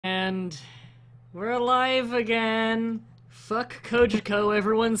And we're alive again. Fuck Kojiko,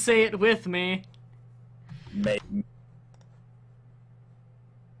 everyone say it with me.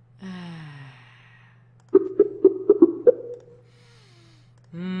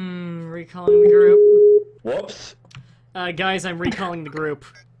 Recalling the group. Whoops. Guys, I'm recalling the group.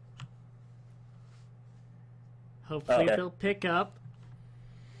 Hopefully Okay. they'll pick up.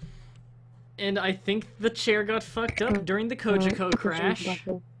 And I think the chair got fucked up during the Kojiko crash.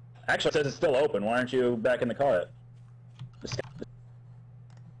 Actually, it says it's still open. Why aren't you back in the car?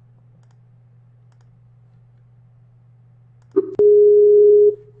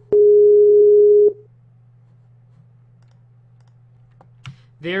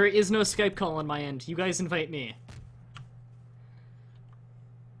 There is no Skype call on my end. You guys invite me.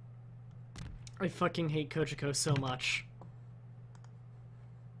 I fucking hate Kojiko so much.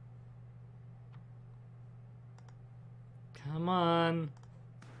 Come on.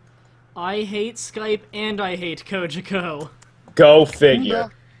 I hate Skype and I hate Kojiko. Go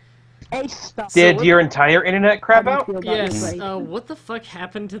figure. Did your entire internet crap out? Yes, what the fuck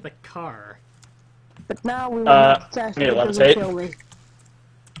happened to the car? But now we want to test yeah, it levitate. doesn't kill me.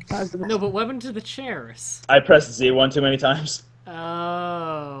 No, but what happened to the chairs? I pressed Z one too many times.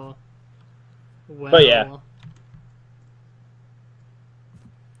 Oh. Well. But yeah.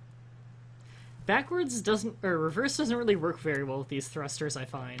 Backwards doesn't, or reverse doesn't really work very well with these thrusters, I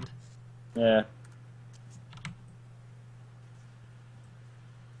find. Yeah.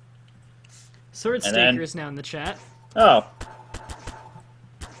 Sword And then- Staker's now in the chat. Oh.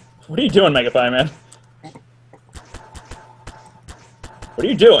 What are you doing, Megapie Man? What are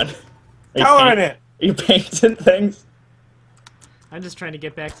you doing? Coloring it! Are you painting things? I'm just trying to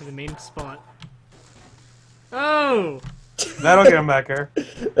get back to the main spot. Oh! That'll get him back here.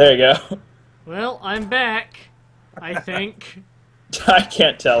 There you go. Well, I'm back. I think. I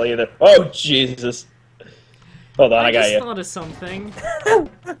can't tell either. Oh, Jesus. Hold on, I got just you. thought of something.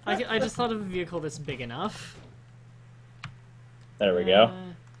 I just thought of a vehicle that's big enough. There we go.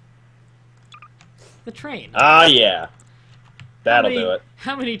 The train. Ah, yeah. That'll do it.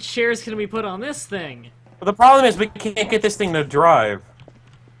 How many chairs can we put on this thing? But the problem is we can't get this thing to drive.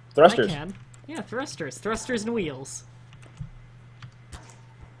 Thrusters. I can. Yeah, thrusters. Thrusters and wheels.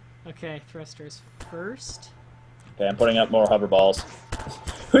 Okay, thrusters first. Okay, I'm putting up more hover balls.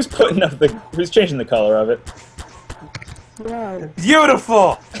 Who's putting up the... Who's changing the color of it? Wow.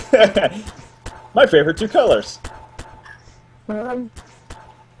 Beautiful! My favorite two colors. Okay,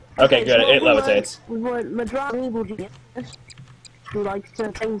 good. so It levitates. We want Mah-Dry-Bread evil genius. Who likes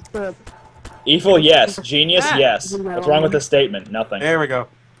to change the... Evil, yes. Genius, Ah! yes. What's wrong with the statement? Nothing. There we go.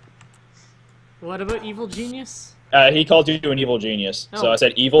 What about Evil Genius? He called you an evil genius. So Oh. I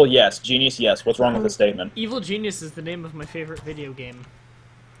said evil, yes. Genius, yes. What's wrong with the statement? Evil Genius is the name of my favorite video game.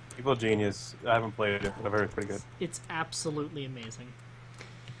 Evil Genius. I haven't played it, but I've heard it's pretty good. It's absolutely amazing.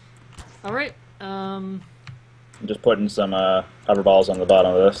 Alright, I'm just putting some hover balls on the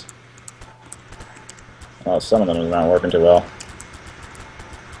bottom of this. Well, some of them are not working too well.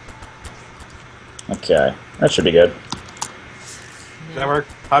 Okay, that should be good. Does that work?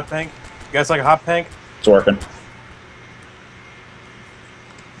 Hot tank? You guys like a hot tank? It's working.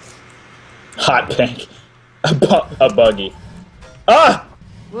 Hot pink. A buggy. Ah!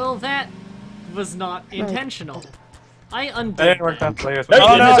 well, that was not intentional. I undid That didn't work that. that way. No,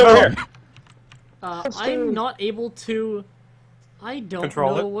 you didn't. It's over here. I'm not able to... I don't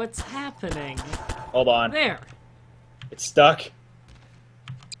Control know it. what's happening. Hold on. There. It's stuck.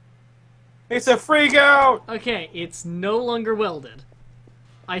 It's a freak out! Okay, it's no longer welded.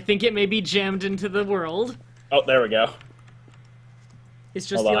 I think it may be jammed into the world. Oh, there we go. It's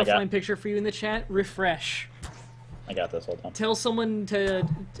just Hold the on, I got- offline picture for you in the chat. Refresh. I got this. Hold on. Tell someone to...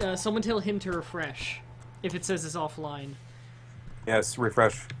 someone tell him to refresh. If it says it's offline. Yes,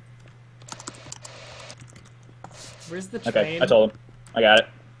 refresh. Where's the Okay, train? I told him. I got it.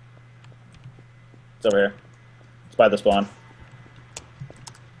 It's over here. It's by the spawn.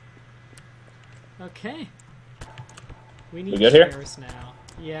 Okay. We need We good here? chairs now.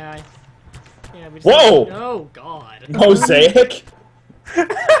 Yeah. Yeah, we just Whoa! Oh, God. Mosaic?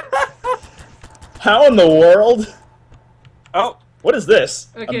 How in the world? Oh! What is this?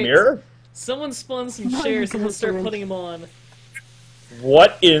 Okay. A mirror? Someone spawn some chairs and let's start putting them on.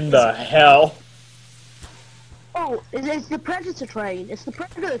 What in the hell? Oh, it's the Predator train. It's the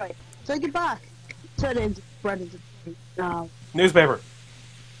Predator train. Take it back. Turn it into Predator train. No. Newspaper.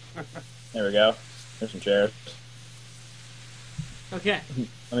 There we go. There's some chairs. Okay.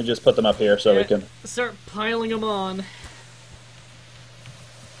 Let me just put them up here so we can... Start piling them on.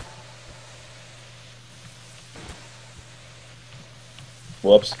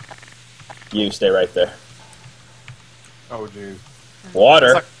 Whoops. You stay right there. Oh, jeez.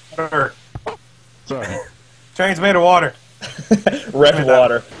 Water? It's like water. Sorry. Train's made of water. Red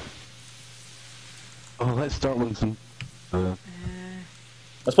water. Oh, let's start with some.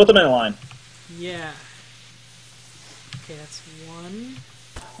 Let's put them in a line. Yeah. Okay, that's one.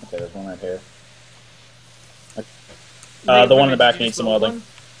 Okay, there's one right here. Wait, The one in the did back you needs just some build welding.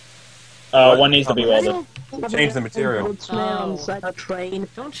 one? One needs to be welded. Change the material. Wood smell Oh. inside a train.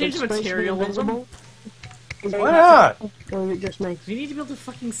 Don't change the It's supposed to be material of them. invisible. Is Why it- not? Or is it just me? You need to be able to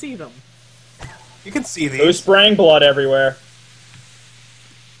fucking see them. You can see Who's these. spraying blood everywhere?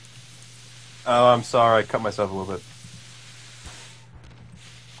 Oh, I'm sorry. I cut myself a little bit.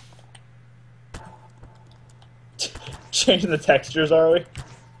 Changing the textures, are we?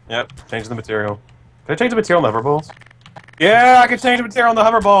 Yep. Change the material. Can I change the material on the hoverballs? Yeah, I can change the material on the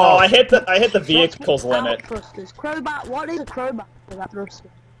hoverball. Oh, I hit the vehicles limit. Thrusters. Crowbar. What is a crowbar? That thruster.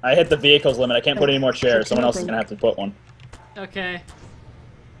 I hit the vehicles limit. I can't put any more chairs. Someone else is gonna have to put one. Okay.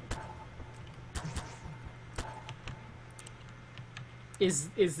 Is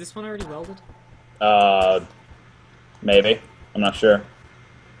this one already welded? Maybe. I'm not sure.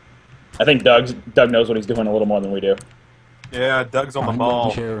 I think Doug knows what he's doing a little more than we do. Yeah, Doug's on the I'm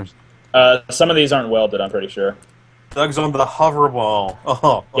ball. chairs. Some of these aren't welded, I'm pretty sure. Doug's on the hoverball.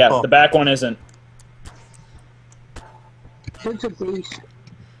 Oh, Yeah, oh. the back one isn't. Shoot of these.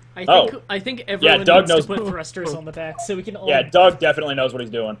 I think everyone Doug needs knows- to put thrusters on the back so we can all. Yeah, Doug definitely knows what he's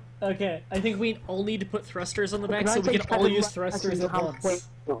doing. Okay, I think we all need to put thrusters on the back Can I so we take can all second use lessons thrusters in at how once.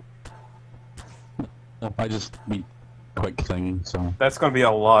 quick- Oh, I just mean quick thing. So That's going to be a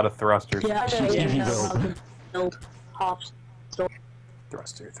lot of thrusters. Yeah, She's yeah, easy yeah. build. I can build half.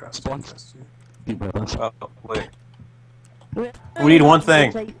 Thruster. Spawns. thruster. keep with us. Oh, wait. We need one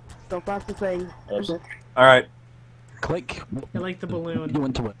thing. That's the thing. Oops. All right. Click. I like the balloon. You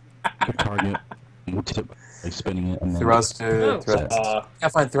want to your target. You tip by spinning it and then. Thruster. Oh. Thruster. I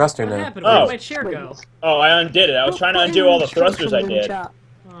find thruster What now. happened? Where Oh. did my chair go? Oh, I undid it. I was trying to undo all the thrusters I did.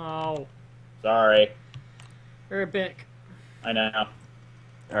 Oh, Sorry. Arabic. I know.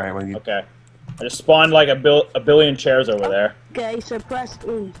 All right. What do you? Okay. I just spawned like a billion chairs over there. Okay, so press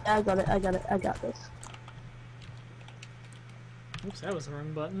E. I got it. I got this. Oops, that was the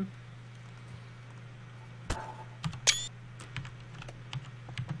wrong button.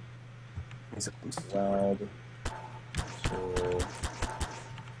 Weld. So,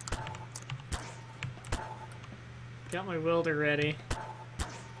 Got my welder ready.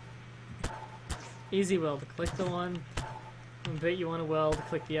 Easy weld. Click the one bit you want to weld,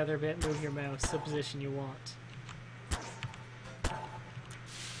 click the other bit, move your mouse to the position you want.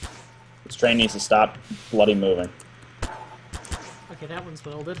 this train needs to stop bloody moving. Okay, that one's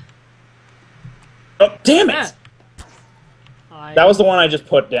welded. Oh, damn it! Ah. That was the one I just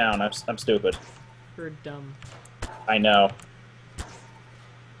put down. I'm stupid. You're dumb. I know.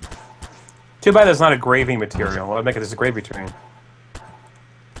 Too bad it's not a gravy material. I'd make it as a gravy train.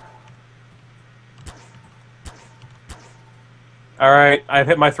 All right, I've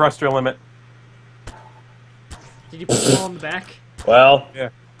hit my thruster limit. Did you put them all in the back? Well. Yeah.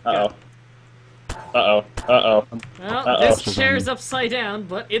 Uh-oh. Uh-oh. Uh-oh. Well, Uh-oh. this chair's upside down,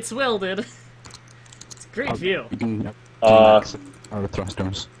 but it's welded. It's a great view. You can Uh, our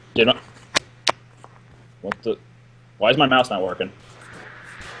thrusters. Did not... What the... Why is my mouse not working?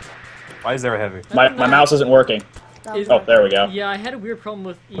 Why is there a heavy? My mouse isn't working. Is- Oh, there we go. Yeah, I had a weird problem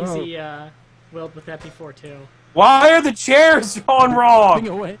with easy weld with that before, too. Why are the chairs going Thing wrong?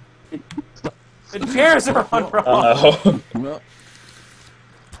 away. The chairs are on wrong. Uh-oh. No. All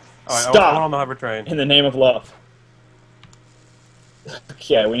right, Stop. I'm on the hover train. In the name of love.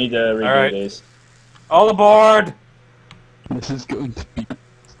 Yeah, we need to redo right. these. All aboard! This is going to be.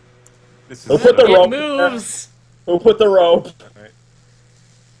 This Who is put the It rope? moves! Who put the rope?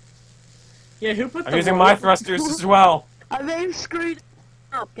 Yeah, who put the I'm using rope? my thrusters as well. I may have screwed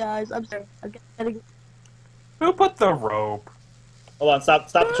up, guys. I'm sorry. I'm getting... Who put the rope? Hold on, stop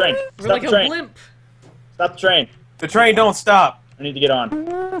the train. We're Stop like the a train. blimp. Stop the train. The train don't stop. I need to get on.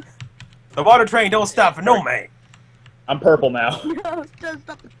 The water train don't stop for no man. I'm purple now. No, just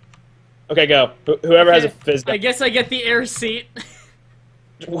stop. Okay, go. Whoever has a Okay, fizz I gun. guess I get the air seat.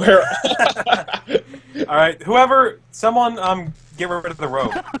 Where? All right, whoever, someone, get rid of the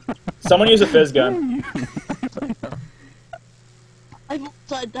rope. Someone use a fizz gun. I'm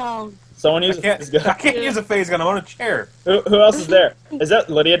upside down. Someone use a fizz I gun. can't use a phase gun. I'm on a chair. Who else is there? Is that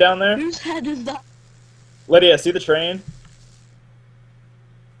Lydia down there? Whose head is that? Lydia, see the train?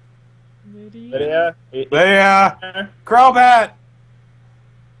 Lydia? Lydia? Lydia, Crowbat,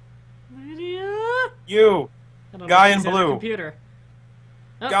 Lydia? you, I don't know Guy if in she's at her blue. Computer.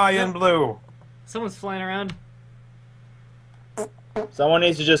 Oh, Guy no. in blue. Someone's flying around. Someone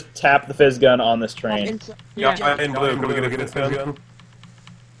needs to just tap the fizz gun on this train. Inside. Yeah. Guy in blue. Can we get a fizz gun?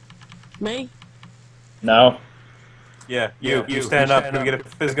 Me? No? Yeah, you stand up. Can we get a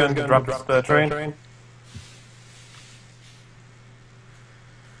fizz gun to drop the train?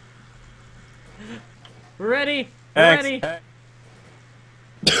 We're ready. We're Thanks. ready.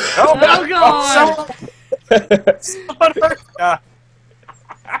 Oh, Oh god! Someone hurt ya.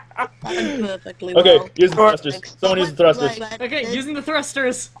 I'm perfectly Okay, well. use the thrusters. Someone use the thrusters. Okay, using the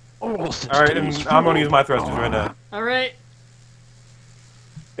thrusters. Alright, and I'm gonna use my thrusters right now. All right.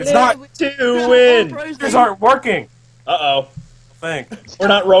 It's not. To win! Thrusters aren't working. Uh-oh. I think. We're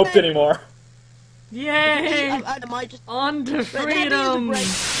not roped anymore. Yay! I might just... On to freedom!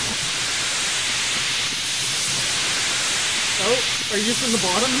 Oh, are you just in the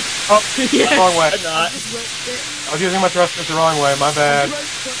bottom? Oh, Yeah. wrong way. I'm not. I was using my thrusters the wrong way. My bad.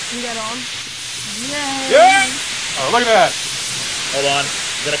 Get on. Yay! Yeah! Oh, look at that. Hold on.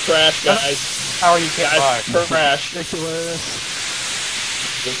 I'm gonna crash, guys. How are you can't Guys, buy? crash. Ridiculous.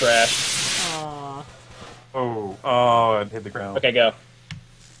 We crashed. Aww. Oh, it hit the ground. Okay, go.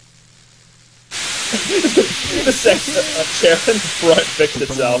 The second chair in front fixed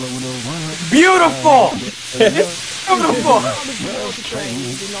itself. Beautiful! It's beautiful! Water train.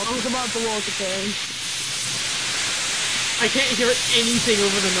 You're not talking about the water train. I can't hear anything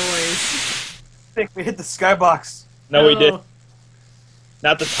over the noise. I think we hit the skybox. No, we did. Oh.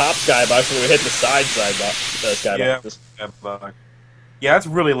 Not the top skybox, but we hit the skybox. The skybox. Yeah. Skybox. Yeah, it's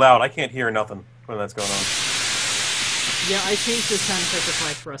really loud. I can't hear nothing when that's going on. Yeah, I changed the sound effect with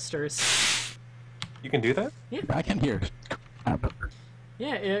my thrusters. You can do that? I can hear.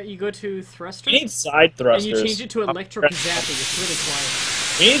 Yeah, you go to thrusters, We need side and thrusters. you change it to electric zapping. It's really quiet.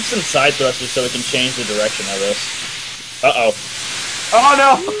 We need some side thrusters so we can change the direction of this. Uh-oh. Oh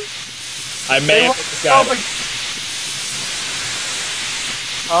no! I may have hit the skybox.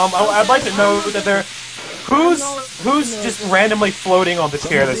 I'd like to know that there. Who's just randomly floating on the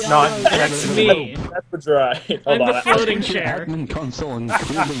chair that's not That's me. That's what's right. I'm Hold the on. floating chair. Admin console and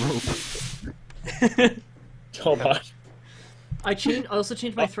clear the rope. Hold on. I also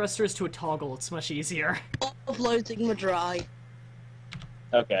changed my thrusters to a toggle. It's much easier. Floating Mah-Dry.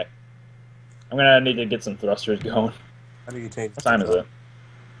 Okay. I'm gonna need to get some thrusters going. How do you change? What time is it?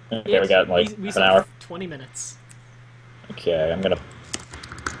 Okay, we got like we an still hour. have 20 minutes. Okay, I'm gonna.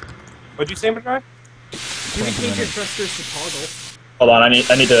 What'd you say, Mah-Dry? You can change your thrusters to toggle. Hold on. I need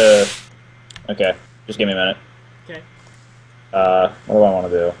to. Okay, just give me a minute. Okay. What do I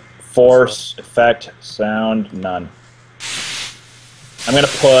want to do? Force, effect, sound, none. I'm gonna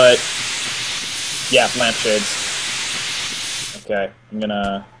put. Yeah, lampshades. Okay, I'm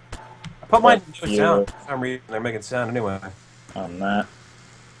gonna. I put mine Like no sound. For some reason, they're making sound anyway. On that.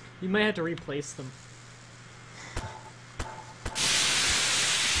 You might have to replace them.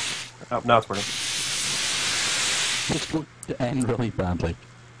 Oh, now it's working. It's going to end really badly.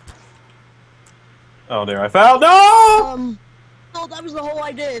 Oh, there I fell. No! Oh, that was the whole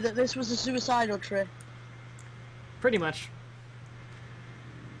idea, that this was a suicidal trip. Pretty much.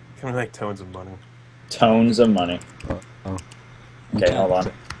 Can we make tones of money? Tones of money. Oh. Okay, hold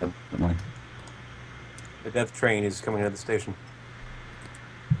on. The death train is coming into the station.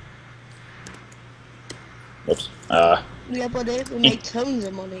 Whoops. Yeah, but we make tons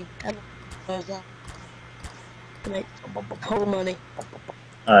of money. How's that? We make whole money.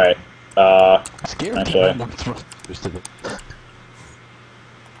 Alright. Scared Actually. random thrusters to the...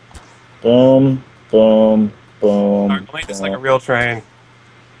 Boom, boom, boom. Alright, we'll make this like a real train.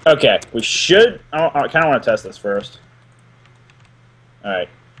 Okay, we should. I kind of want to test this first. Alright.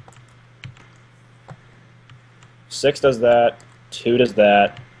 6 does that. 2 does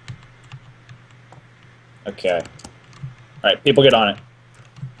that. Okay. Alright, people get on it.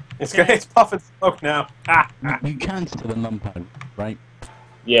 It's puffing smoke now. Ah, ah. You can to the numpad, right?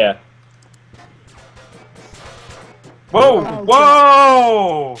 Yeah. Whoa!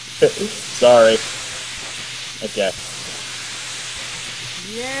 Whoa! Sorry. Okay.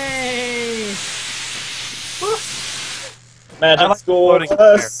 Yay! Magic I like School floating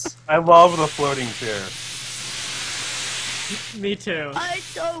Plus. I love the floating chair. Me too. I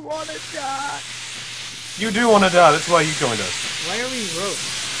don't want to die. You do want to die, that's why you joined us. Why are we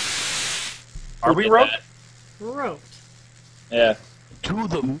roped? Are we roped? We're roped. Yeah. To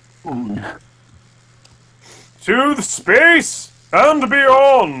the moon. To the space and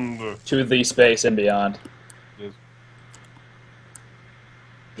beyond! To the space and beyond. Yes.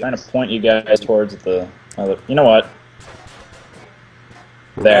 Trying to point you guys towards the other. You know what?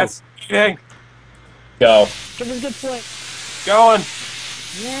 There. That's eating. Go. That was a good point. Going.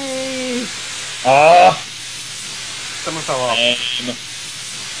 Yay! Ah, Someone fell off. lame.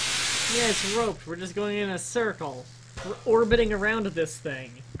 Yeah, it's roped. We're just going in a circle. We're orbiting around this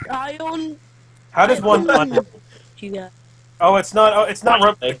thing. Ion. How does one unrope? You got. Oh, it's not. Oh, it's not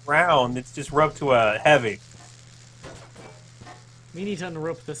roped to the ground. It's just roped to a heavy. We need to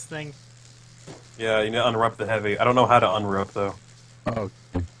unrope this thing. Yeah, you need to unrope the heavy. I don't know how to unrope though. Oh,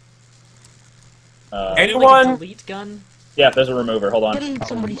 okay. Like Anyone? a delete gun? Yeah, there's a remover. Hold on. Can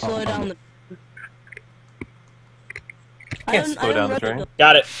somebody slow down the. Can't slow down the train.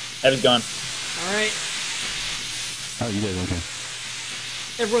 Got it. Heavy's gone. Alright. Oh, you did, okay.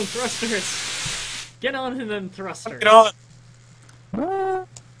 Everyone, thrusters! Get on and then thrusters. Get on.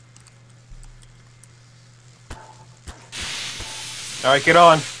 All right, get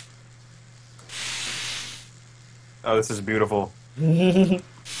on. Oh, this is beautiful.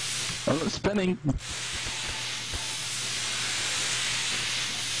 Oh, it's spinning.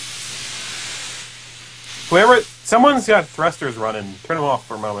 Whoever, someone's got thrusters running. Turn them off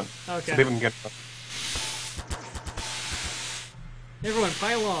for a moment. Okay. So people can get. Everyone,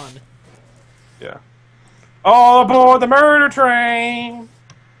 pile on. Yeah. All aboard the murder train.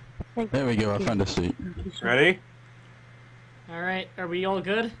 There we go, I found a seat. Ready? Alright, are we all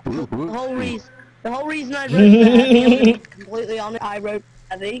good? Whoop, The whoop. whole reason I wrote heavy, completely on it, I wrote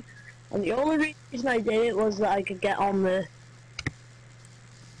heavy, and the only reason I did it was that I could get on the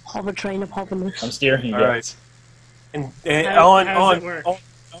hover train of hoverness. I'm steering you All guys. And How does it work?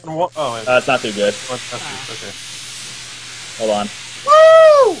 It's not too good. Okay. Hold on. Woo!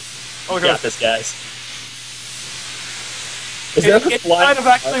 Oh, We got this, guys. Is It, there a it flying? kind of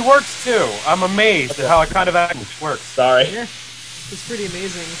actually works too. I'm amazed at how it kind of actually works. Sorry. Yeah. It's pretty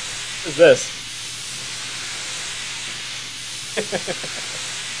amazing. What is this?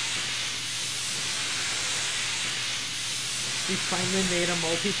 We finally made a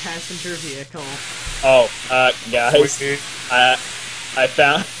multi-passenger vehicle. Oh, guys. Sweet. I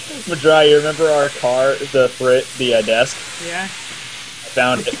found Mah-Dry, you remember our car, the desk? Yeah? I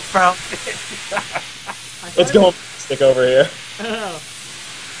found it. Found I It's thought- going stick over here. Oh.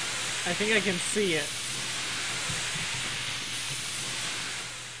 I think I can see it.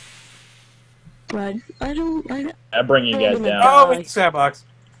 Right, I don't. I'm bringing you guys down. Oh, it's a sandbox.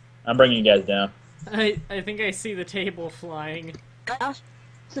 I'm bringing you guys down. I think I see the table flying. That's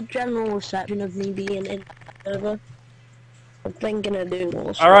the general reception of me being in the server. I'm thinking of doing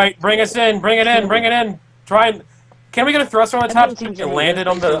all All right, bring us in. Bring it in. Bring it in. Try and. Can we get a thruster on the top so we can land it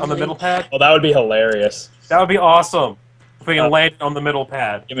on the middle pad? Well, that would be hilarious. That would be awesome. If we can land it on the middle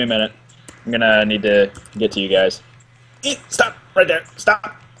pad. Give me a minute. I'm gonna need to get to you guys. Stop! Right there!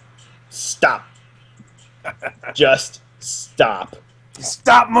 Stop! Stop! Just stop.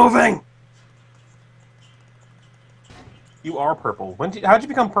 Stop moving! You are purple. How'd you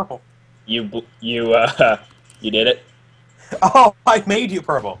become purple? You did it? Oh, I made you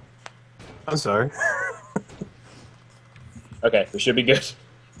purple. I'm sorry. Okay, we should be good.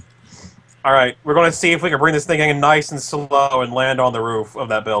 All right, we're going to see if we can bring this thing in nice and slow and land on the roof of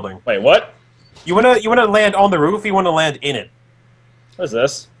that building. Wait, what? You wanna land on the roof? Or you wanna land in it? What is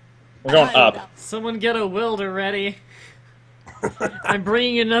this? We're going up. Someone get a welder ready. I'm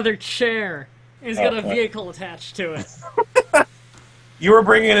bringing another chair. He's got a Okay. vehicle attached to it. You were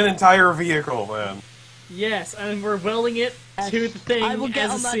bringing an entire vehicle, man. Yes, and we're welding it to the thing I will get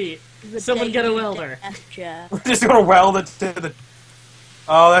as a on my- seat. The Someone get a daily welder. death chair. We're just gonna weld it to the.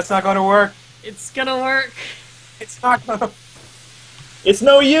 Oh, that's not gonna work. It's gonna work. It's not gonna. It's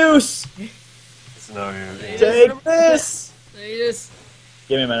no use! It's no use. Take this! They just...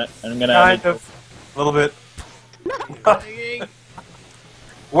 Give me a minute. I'm gonna. Kind of. A little bit.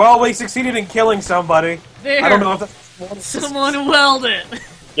 Well, we succeeded in killing somebody. There! I don't know if that's. Someone weld it!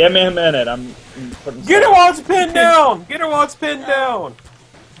 Give me a minute. I'm putting. Get her while it's pinned down! Get her while it's pinned down!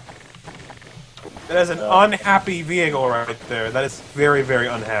 That is an unhappy vehicle right there. That is very, very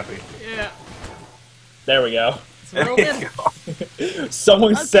unhappy. Yeah. There we go. It's There rolling. you go.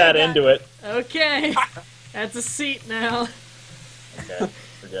 Someone Okay, sat guys. into it. Okay. That's a seat now. Okay,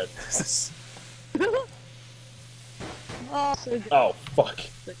 we're good. Oh, so good. Oh, fuck.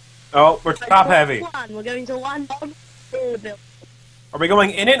 Oh, we're top heavy. We're going to land on the building. Are we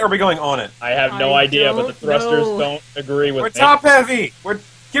going in it or are we going on it? I have no I idea, but the don't thrusters know. don't agree with We're me. top heavy!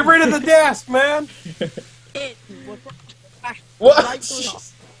 Get rid of the desk, man! We're What? Lights on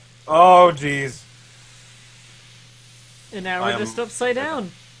off. Oh, jeez. And now I we're am- just upside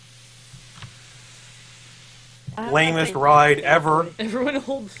down. Lamest ride ever. Everyone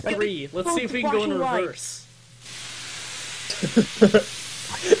hold 3. Let's see if we can go in Flashing reverse.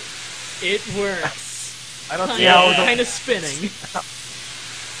 It works. I don't see how. Kind of spinning.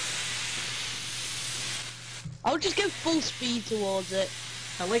 I'll just go full speed towards it.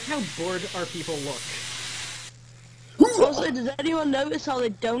 I like how bored our people look. Also, does anyone notice how they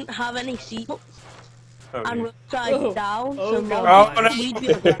don't have any seatbelts? Oh, And yeah. we're upside Oh. down, Oh, so God. Oh, no. we'd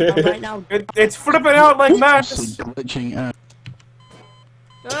be on the ground right now. It's flipping out like Actually mess. glitching out.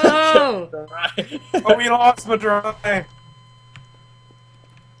 Oh! Oh, we lost Mah-Dry. I'm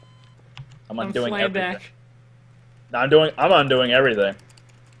I'm undoing flying everything. back. No, I'm undoing everything.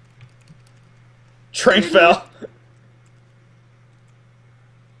 Train fell.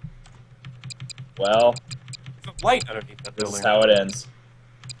 Well, There's a light underneath that this building. is how it ends.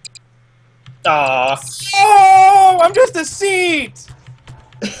 Ah, Oh, I'm just a seat.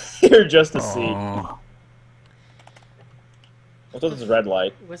 you're just a seat. Oh, What's with this red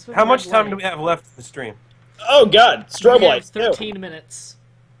light? What's with How the much red time light? do we have left in the stream? Oh God, strobe We have lights. too. 13 minutes.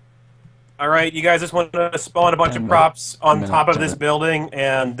 All right, you guys just want to spawn a bunch of And props on minute top of to this it. building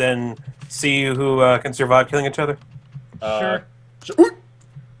and then see who can survive killing each other? Sure. Sure.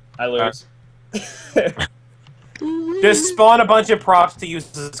 I lose. Just spawn a bunch of props to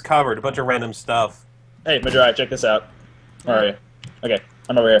use as cover, a bunch of random stuff. Hey, Mah-Dry, check this out. Where are you? Okay,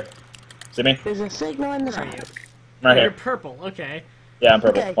 I'm over here. See me? There's a signal in the Where are you? sky. I'm right You're here. purple, okay. Yeah, I'm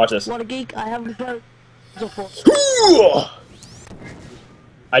purple. Okay, Watch this. what a geek, I have a proposal for.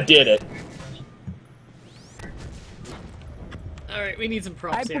 I did it. Alright, we need some I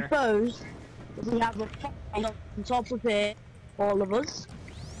props here. propose that we have a fire on top of here, all of us.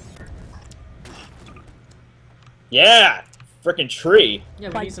 Yeah! Frickin' tree. Yeah,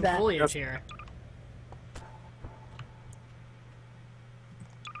 we Like need some that. foliage here.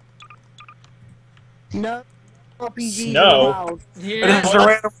 No RPGs Snow? allowed. Yeah. It's a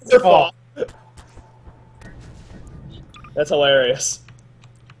random waterfall. That's hilarious.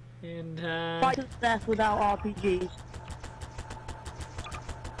 And, Fight to the death without RPGs.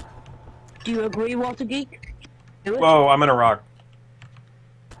 Do you agree, Water Geek? Do it? Whoa, I'm in a rock.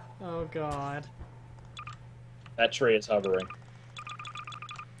 oh god. That tree is hovering.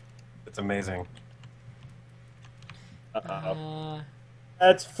 It's amazing. Uh-oh.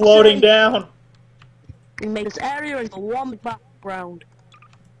 That's floating down. We make this area into one background.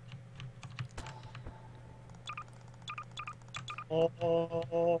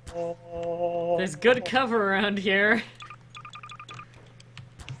 There's good cover around here.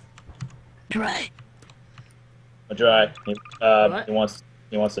 Right. Mah-Dry, What?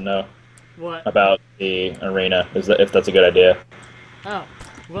 he wants to know What? about the arena. If that's a good idea. Oh.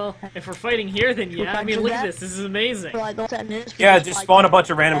 Well, if we're fighting here, then yeah. I mean, look at this. This is amazing. For like the 10 minutes, we Yeah, just just fight spawn a bunch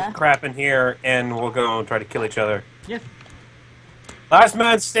of random there. crap in here, and we'll go and try to kill each other. Yeah. Last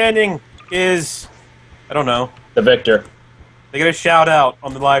man standing is... I don't know. The victor. They get a shout out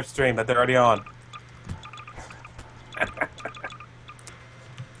on the live stream that they're already on.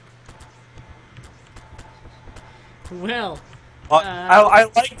 Well, I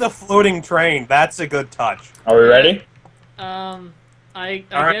like the floating train. That's a good touch. Are we ready? I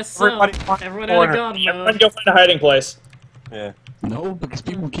Alright, guess so. everybody find a Everyone out corner. of god Everyone mode. go find a hiding place. Yeah. no, because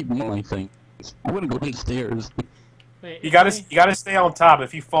people keep moving things. I'm gonna go downstairs. Wait, You gotta stay on top.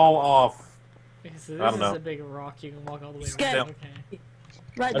 If you fall off, Okay, so I this don't know. is a big rock. You can walk all the way Skip. around. Okay.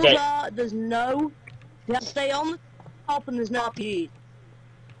 Right, Okay. there's no... You have to stay on the top and there's no RPG.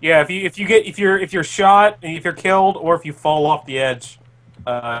 yeah. If you're shot and if you're killed or if you fall off the edge,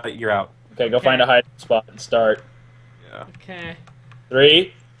 you're out. Okay, go find a hiding spot and start. Yeah. Okay.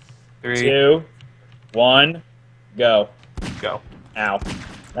 3, 3, 2, 1, go. go. Ow.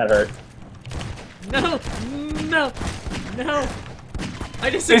 That hurt. No! No! No! I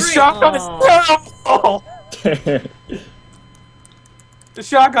disagree! The shotgun is Aw. terrible. The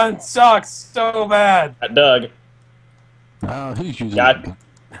shotgun sucks so bad. Doug. Who's using Got- it?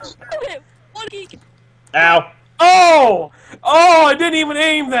 Okay, Water Geek. Ow. Oh! Oh! I didn't even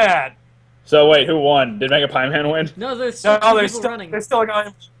aim that. So wait, who won? Did Mega Pie Man win? No, there's still No, two there's people still running. there's still a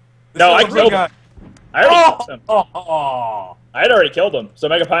guy. No, I killed him. I already Oh! killed him. Oh! I had already killed him, so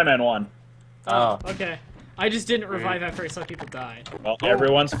Mega Pie Man won. Oh, okay. I just didn't revive after I saw people die. Well,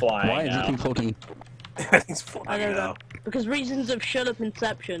 everyone's Why flying is it now. keep floating? Everything's I flying don't know. now. Because reasons of shut up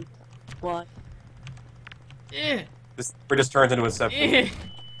inception. Why? Eh. We're just turned into Inception. Eh.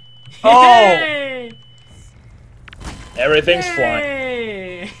 Oh! Hey! Everything's flying.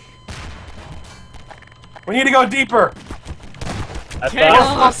 Hey! We need to go deeper. I thought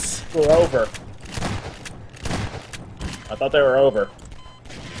Chaos! they were over. I thought they were over.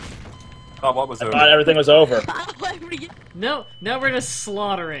 Oh, what was I it? thought everything was over. No, now we're just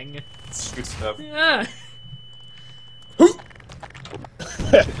slaughtering. Shoot stuff. Yeah.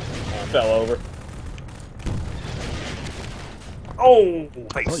 Fell over. Oh,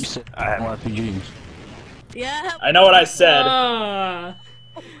 I thought you face. said I have more RPGs. Yeah. I know what I said.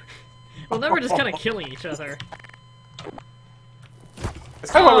 Well, now we're just kind of killing each other.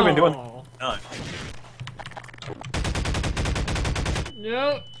 It's kind of what we've been doing. Oh. No.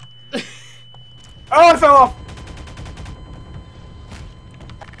 Nope. Oh, I fell off!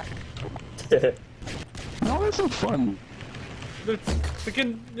 Oh, that's so fun. The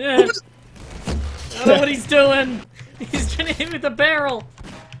freaking. Yeah. I don't know what he's doing. He's trying to hit me with the barrel.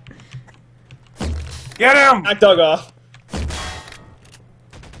 Get him! I dug off.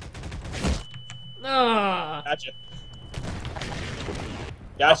 Ah. Gotcha.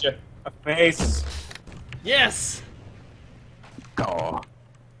 Gotcha. A face. Yes. Oh.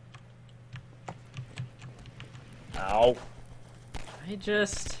 Ow. I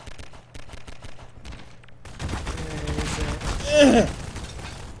just. Where is it?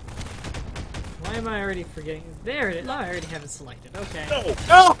 Why am I already forgetting? There it is. Oh, I already have it selected. Okay. No.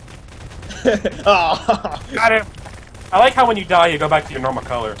 No! Oh. Got him! I like how when you die, you go back to your normal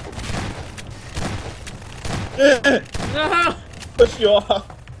color. No. Push you off.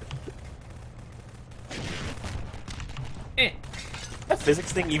 Eh. Does that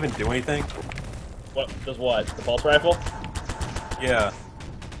physics thing even do anything? What? Does what? The pulse rifle? Yeah.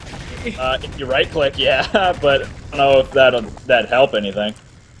 If you right click, yeah, but I don't know if that'd help anything.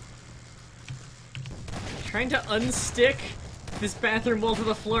 Trying to unstick this bathroom wall to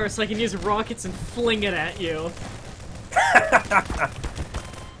the floor so I can use rockets and fling it at you.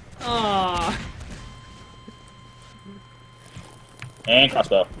 Aww. And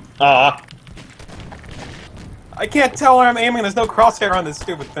crossbow. Ah, I can't tell where I'm aiming, there's no crosshair on this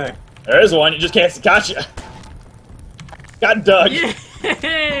stupid thing. there is one. You just can't. Gotcha. Got dug.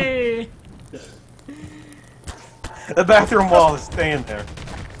 Yay! The bathroom wall is staying there.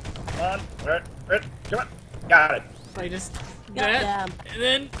 Come on, come on. Got it. I just Goddamn. and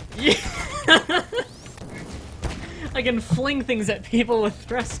then yeah. I can fling things at people with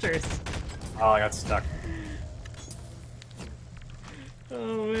thrusters. Oh, I got stuck.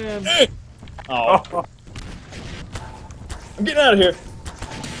 Oh man. Oh, Oh, I'm getting out of here.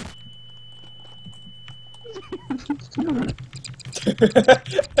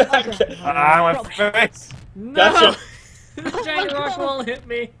 my face! No! Gotcha. The giant rock wall hit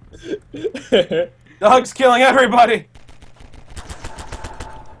me. Dog's killing everybody!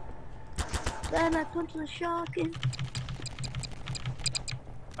 Then I punch the shark in.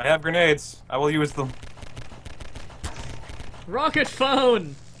 I have grenades. I will use them. Rocket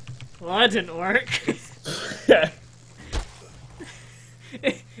phone! Well, that didn't work.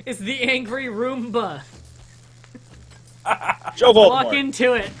 It's the angry Roomba. Show Walk Voldemort.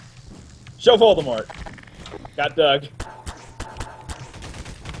 into it. Show Voldemort. Got dug.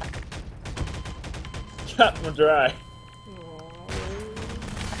 Got him dry.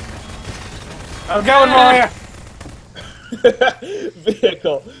 I'm going, Mario!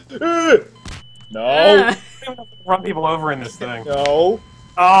 Vehicle. No. Ah. Run people over in this thing. No.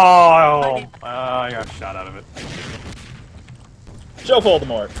 Oh, I got shot out of it. Show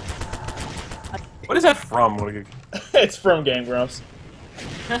Voldemort. What is that from? What are you... It's from Game Grumps.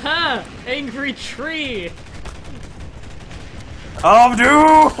 Haha! Angry tree! Oh,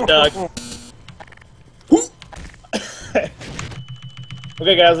 dude! Doug.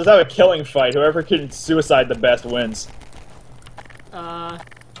 Okay, guys, let's have a killing fight. Whoever can suicide the best wins. I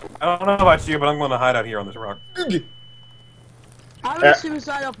don't know about you, but I'm going to hide out here on this rock. I'm gonna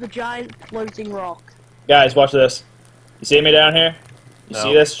suicide off the giant floating rock. Guys, watch this. You see me down here? You No.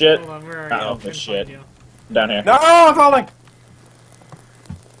 see this shit? Hold on, where are you? Oh, I'm this gonna shit. find you. I'm down here. No, I'm falling!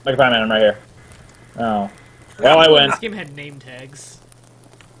 Make a pie man, I'm right here. Oh. Well, I win. This game had name tags.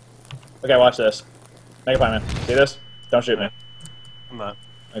 Okay, watch this. Make a pie man. See this? Don't shoot me. I'm not.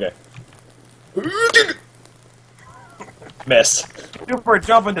 Okay. Miss. Super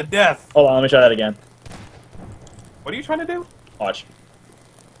jumping to death. Hold on, let me try that again. What are you trying to do? Watch.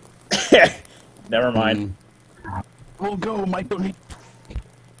 Never mind. We'll go, Michael. I'm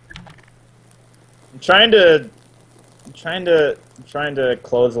trying to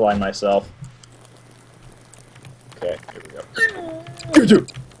clothesline myself. Okay, here we go.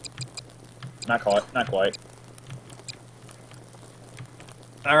 Not quite. Not quite.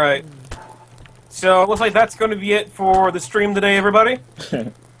 Alright. So, it looks like that's going to be it for the stream today, everybody.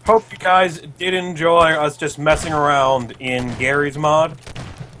 Hope you guys did enjoy us just messing around in Gary's mod.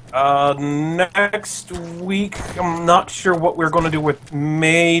 Next week, I'm not sure what we're going to do with... We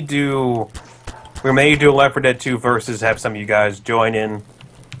may do Left 4 Dead 2 versus have some of you guys join in.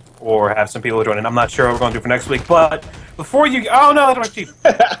 Or have some people join in. I'm not sure what we're going to do for next week, but before you... Oh, no, that's my cheap.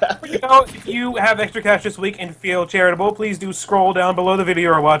 Before you go, if you have extra cash this week and feel charitable, please do scroll down below the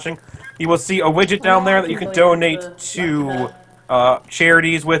video you're watching. You will see a widget down there that you can donate to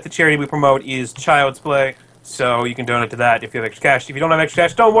charities with. The charity we promote is Child's Play, so you can donate to that if you have extra cash. If you don't have extra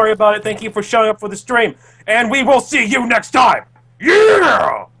cash, don't worry about it. Thank you for showing up for the stream, and we will see you next time!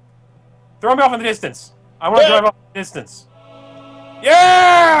 Yeah! Throw me off in the distance. I want to drive off in the distance.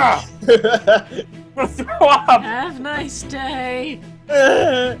 Yeah! Throw off! Have a nice day.